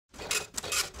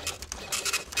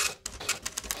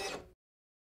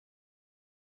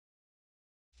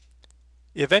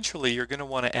Eventually, you're going to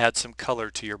want to add some color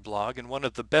to your blog, and one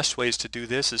of the best ways to do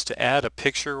this is to add a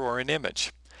picture or an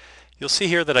image. You'll see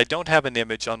here that I don't have an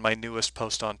image on my newest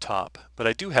post on top, but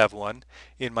I do have one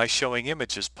in my Showing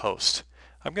Images post.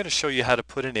 I'm going to show you how to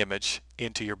put an image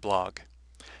into your blog.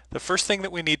 The first thing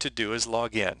that we need to do is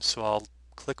log in. So I'll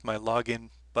click my login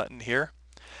button here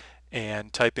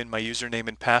and type in my username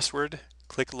and password,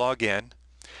 click login,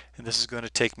 and this is going to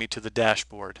take me to the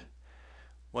dashboard.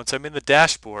 Once I'm in the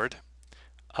dashboard,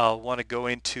 I'll want to go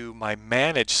into my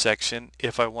Manage section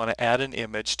if I want to add an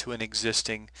image to an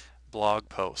existing blog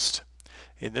post.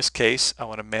 In this case, I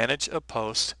want to manage a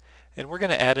post, and we're going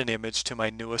to add an image to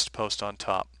my newest post on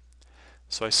top.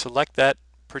 So I select that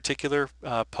particular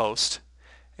post,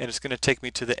 and it's going to take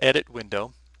me to the Edit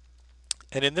window.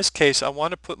 And in this case, I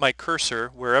want to put my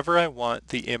cursor wherever I want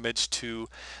the image to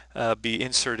be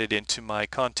inserted into my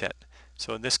content.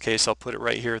 So in this case, I'll put it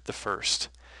right here at the first.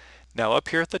 Now up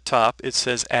here at the top, it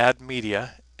says Add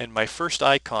Media, and my first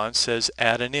icon says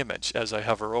Add an Image as I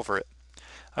hover over it.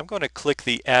 I'm going to click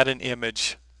the Add an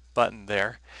Image button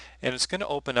there, and it's going to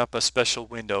open up a special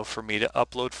window for me to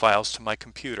upload files to my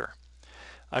computer.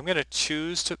 I'm going to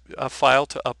choose a file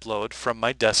to upload from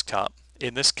my desktop,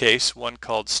 in this case one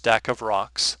called Stack of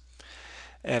Rocks,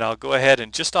 and I'll go ahead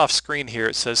and just off screen here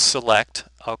it says Select.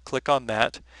 I'll click on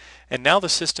that, and now the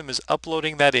system is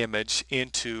uploading that image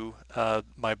into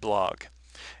my blog.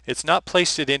 It's not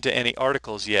placed it into any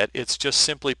articles yet, it's just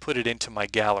simply put it into my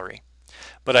gallery.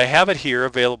 But I have it here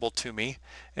available to me,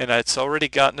 and it's already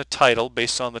gotten a title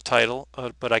based on the title,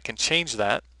 but I can change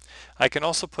that. I can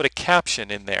also put a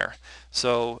caption in there.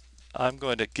 So I'm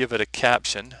going to give it a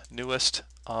caption, newest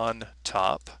on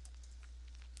top,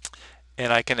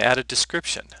 and I can add a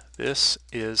description. This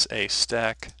is a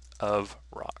stack of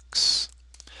rocks.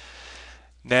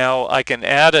 Now I can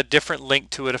add a different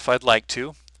link to it if I'd like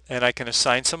to, and I can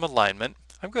assign some alignment.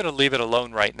 I'm going to leave it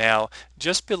alone right now.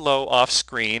 Just below off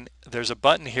screen, there's a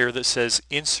button here that says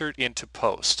Insert into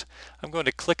Post. I'm going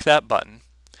to click that button,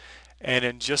 and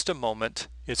in just a moment,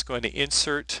 it's going to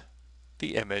insert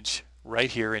the image right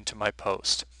here into my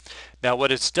post. Now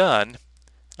what it's done,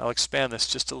 I'll expand this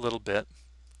just a little bit,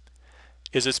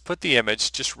 is it's put the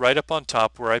image just right up on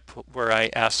top where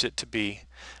I asked it to be.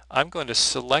 I'm going to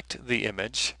select the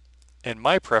image, and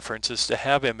my preference is to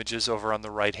have images over on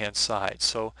the right hand side.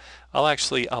 So I'll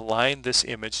actually align this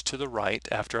image to the right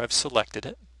after I've selected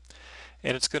it,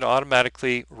 and it's going to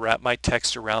automatically wrap my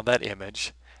text around that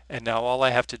image, and now all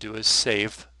I have to do is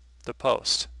save the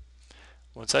post.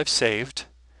 Once I've saved,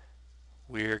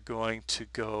 we're going to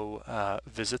go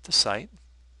visit the site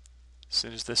as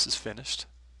soon as this is finished.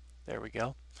 There we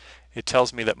go. It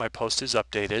tells me that my post is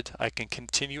updated. I can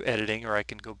continue editing or I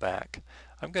can go back.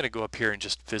 I'm going to go up here and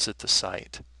just visit the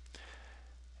site.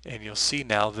 And you'll see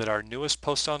now that our newest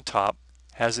post on top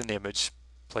has an image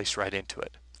placed right into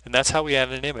it. And that's how we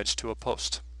add an image to a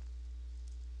post.